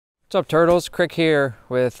What's up, turtles? Krik here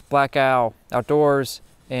with Black Owl Outdoors,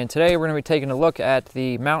 and today we're going to be taking a look at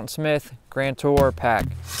the Mountainsmith Grand Tour pack.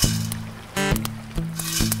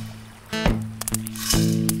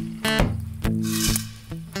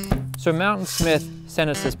 So Mountainsmith sent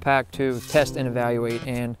us this pack to test and evaluate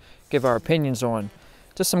and give our opinions on.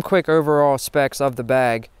 Just some quick overall specs of the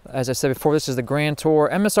bag. As I said before, this is the Grand Tour.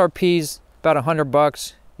 MSRP's about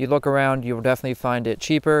 $100. You look around, you will definitely find it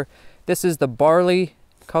cheaper. This is the barley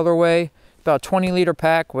colorway, about 20-liter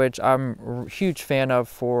pack, which I'm a huge fan of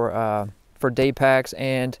for day packs.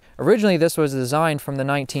 And originally this was designed from the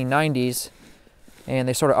 1990s, and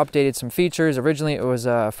they sort of updated some features. Originally it was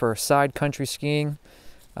for side country skiing,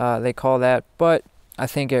 they call that, but I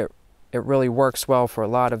think it really works well for a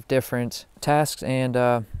lot of different tasks, and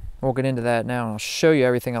we'll get into that now, and I'll show you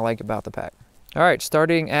everything I like about the pack. All right,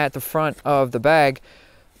 starting at the front of the bag,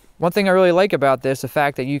 one thing I really like about this, the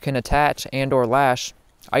fact that you can attach and or lash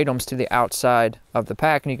items to the outside of the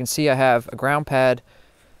pack. And you can see I have a ground pad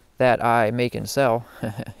that I make and sell.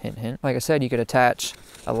 Hint, hint. Like I said, you could attach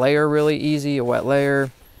a layer really easy, a wet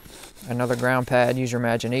layer, another ground pad, use your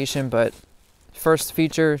imagination. But first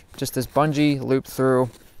feature, just this bungee loop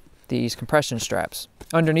through these compression straps.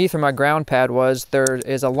 Underneath where my ground pad was, there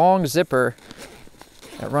is a long zipper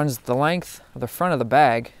that runs the length of the front of the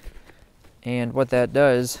bag. And what that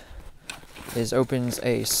does is opens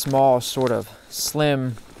a small, sort of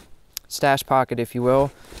slim stash pocket, if you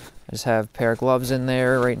will. I just have a pair of gloves in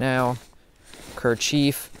there right now,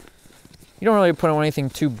 kerchief. You don't really put anything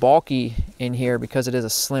too bulky in here because it is a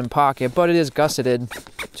slim pocket, but it is gusseted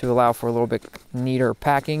to allow for a little bit neater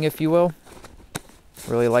packing, if you will.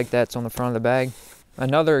 Really like that. It's on the front of the bag.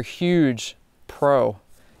 Another huge pro,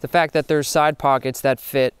 the fact that there's side pockets that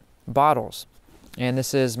fit bottles. And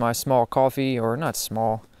this is my small coffee, or not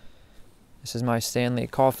small, this is my Stanley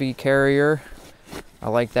coffee carrier. I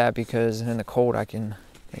like that because in the cold I can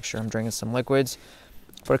make sure I'm drinking some liquids.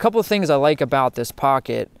 But a couple of things I like about this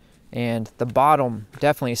pocket, and the bottom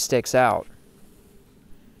definitely sticks out,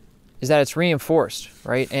 is that it's reinforced,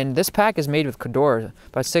 right? And this pack is made with Cordura,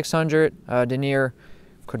 about 600 denier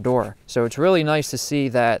Cordura. So it's really nice to see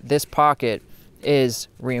that this pocket is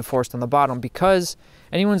reinforced on the bottom, because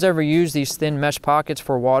anyone's ever used these thin mesh pockets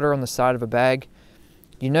for water on the side of a bag,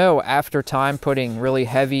 you know after time putting really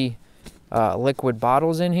heavy liquid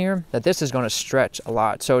bottles in here that this is going to stretch a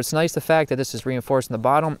lot. So it's nice the fact that this is reinforced in the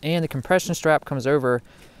bottom, and the compression strap comes over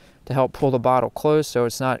to help pull the bottle close so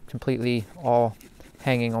it's not completely all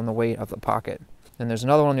hanging on the weight of the pocket. And there's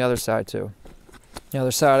another one on the other side too. The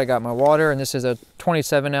other side I got my water, and this is a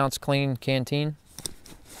 27-ounce clean canteen.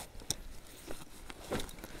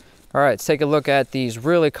 All right, let's take a look at these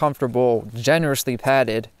really comfortable, generously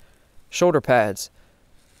padded shoulder pads.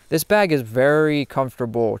 This bag is very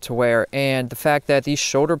comfortable to wear, and the fact that these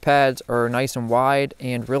shoulder pads are nice and wide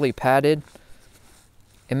and really padded,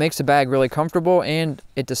 it makes the bag really comfortable, and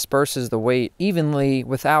it disperses the weight evenly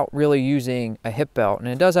without really using a hip belt. And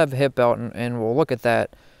it does have a hip belt, and we'll look at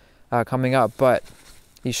that coming up. But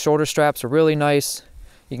these shoulder straps are really nice.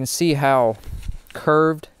 You can see how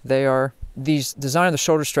curved they are. These design of the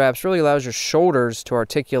shoulder straps really allows your shoulders to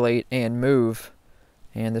articulate and move,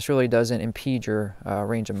 and this really doesn't impede your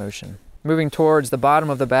range of motion. Moving towards the bottom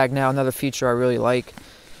of the bag now, another feature I really like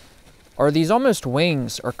are these almost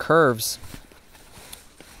wings or curves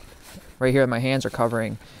right here that my hands are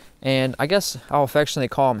covering, and I guess I'll affectionately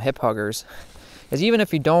call them hip huggers, because even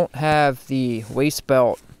if you don't have the waist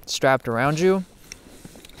belt strapped around you,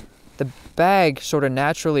 the bag sort of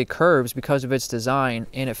naturally curves because of its design,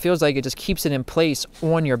 and it feels like it just keeps it in place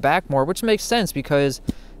on your back more, which makes sense because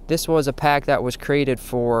this was a pack that was created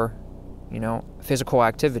for, you know, physical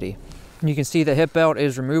activity. And you can see the hip belt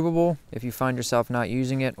is removable if you find yourself not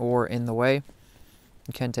using it or in the way.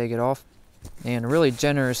 You can take it off. And really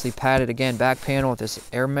generously padded, again, back panel with this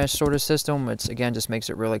air mesh sort of system, which again just makes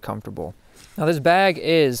it really comfortable. Now this bag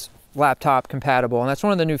is laptop compatible, and that's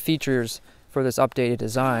one of the new features for this updated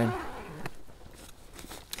design.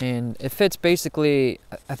 And it fits basically,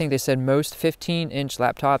 I think they said most 15-inch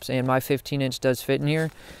laptops, and my 15-inch does fit in here.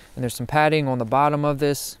 And there's some padding on the bottom of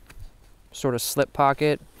this sort of slip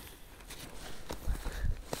pocket.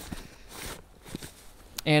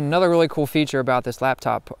 And another really cool feature about this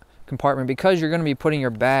laptop compartment, because you're going to be putting your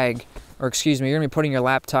bag, or excuse me, you're going to be putting your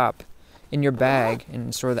laptop in your bag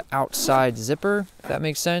in sort of the outside zipper, if that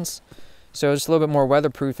makes sense. So it's a little bit more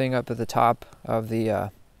weatherproofing up at the top of the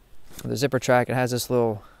zipper track. It has this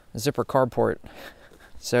little zipper carport,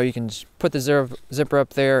 so you can just put the zipper up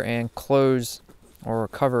there and close or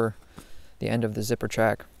cover the end of the zipper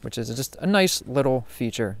track, which is just a nice little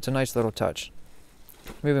feature. It's a nice little touch.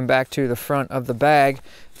 moving back to the front of the bag,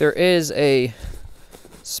 there is a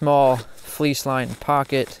small fleece lined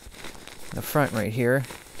pocket in the front right here.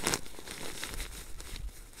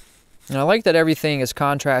 And I like that everything is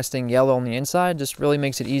contrasting yellow on the inside. Just really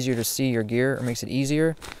makes it easier to see your gear, or makes it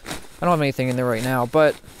easier. I don't have anything in there right now,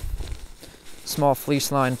 but small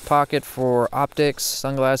fleece lined pocket for optics,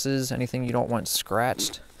 sunglasses, anything you don't want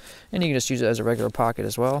scratched. And you can just use it as a regular pocket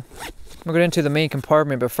as well. We'll get into the main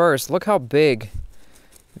compartment, but first, look how big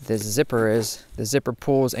this zipper is. The zipper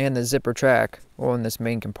pulls and the zipper track all in this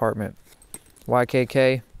main compartment.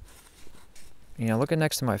 YKK. You know, look at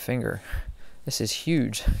next to my finger. This is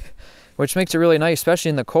huge, which makes it really nice, especially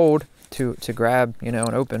in the cold, to grab, you know,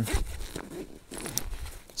 and open.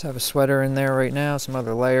 Let's have a sweater in there right now, some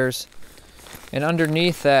other layers. And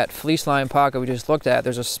underneath that fleece line pocket we just looked at,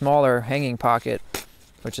 there's a smaller hanging pocket,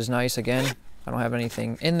 which is nice. Again, I don't have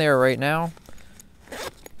anything in there right now.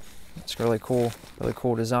 It's really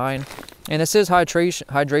cool design. And this is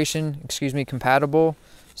hydration compatible.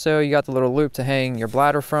 So you got the little loop to hang your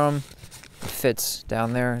bladder from. It fits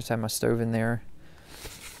down there. Just have my stove in there.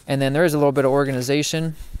 And then there is a little bit of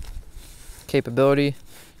organization capability.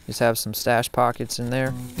 Just have some stash pockets in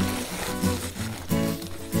there.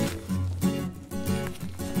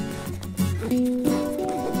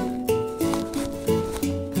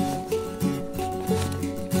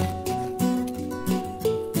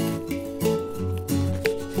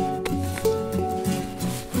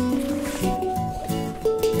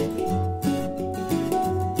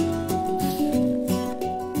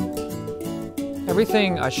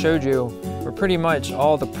 Everything I showed you were pretty much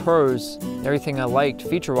all the pros, everything I liked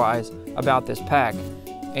feature-wise about this pack.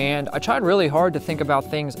 And I tried really hard to think about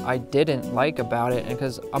things I didn't like about it, and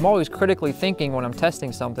because I'm always critically thinking when I'm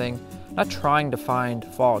testing something, not trying to find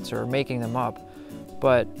faults or making them up,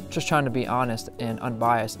 but just trying to be honest and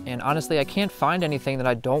unbiased. And honestly, I can't find anything that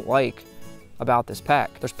I don't like about this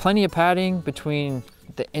pack. There's plenty of padding between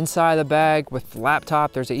the inside of the bag with the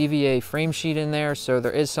laptop. There's an EVA frame sheet in there, so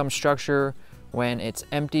there is some structure when it's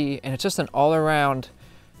empty, and it's just an all-around,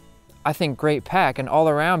 I think, great pack. And all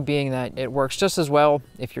around being that it works just as well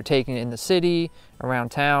if you're taking it in the city,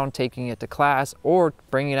 around town, taking it to class, or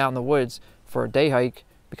bringing it out in the woods for a day hike,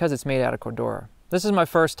 because it's made out of Cordura. This is my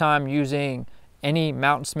first time using any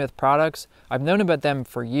Mountainsmith products. I've known about them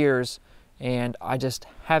for years, and I just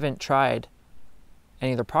haven't tried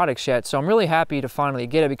any of the products yet. So I'm really happy to finally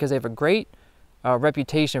get it, because they have a great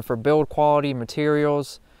reputation for build quality,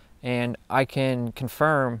 materials, and I can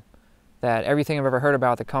confirm that everything I've ever heard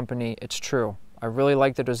about the company, it's true. I really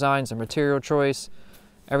like the designs, the material choice,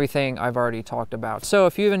 everything I've already talked about. So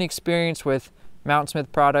if you have any experience with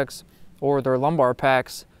Mountainsmith products or their lumbar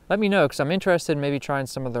packs, let me know, because I'm interested in maybe trying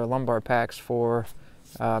some of their lumbar packs for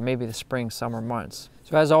maybe the spring, summer months.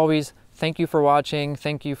 So as always, thank you for watching.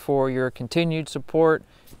 Thank you for your continued support.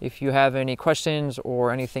 If you have any questions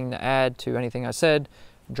or anything to add to anything I said,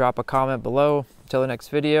 drop a comment below. Until the next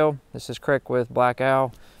video, this is Krik with Black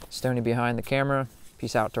Owl, Stony behind the camera.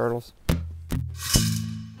 Peace out, turtles.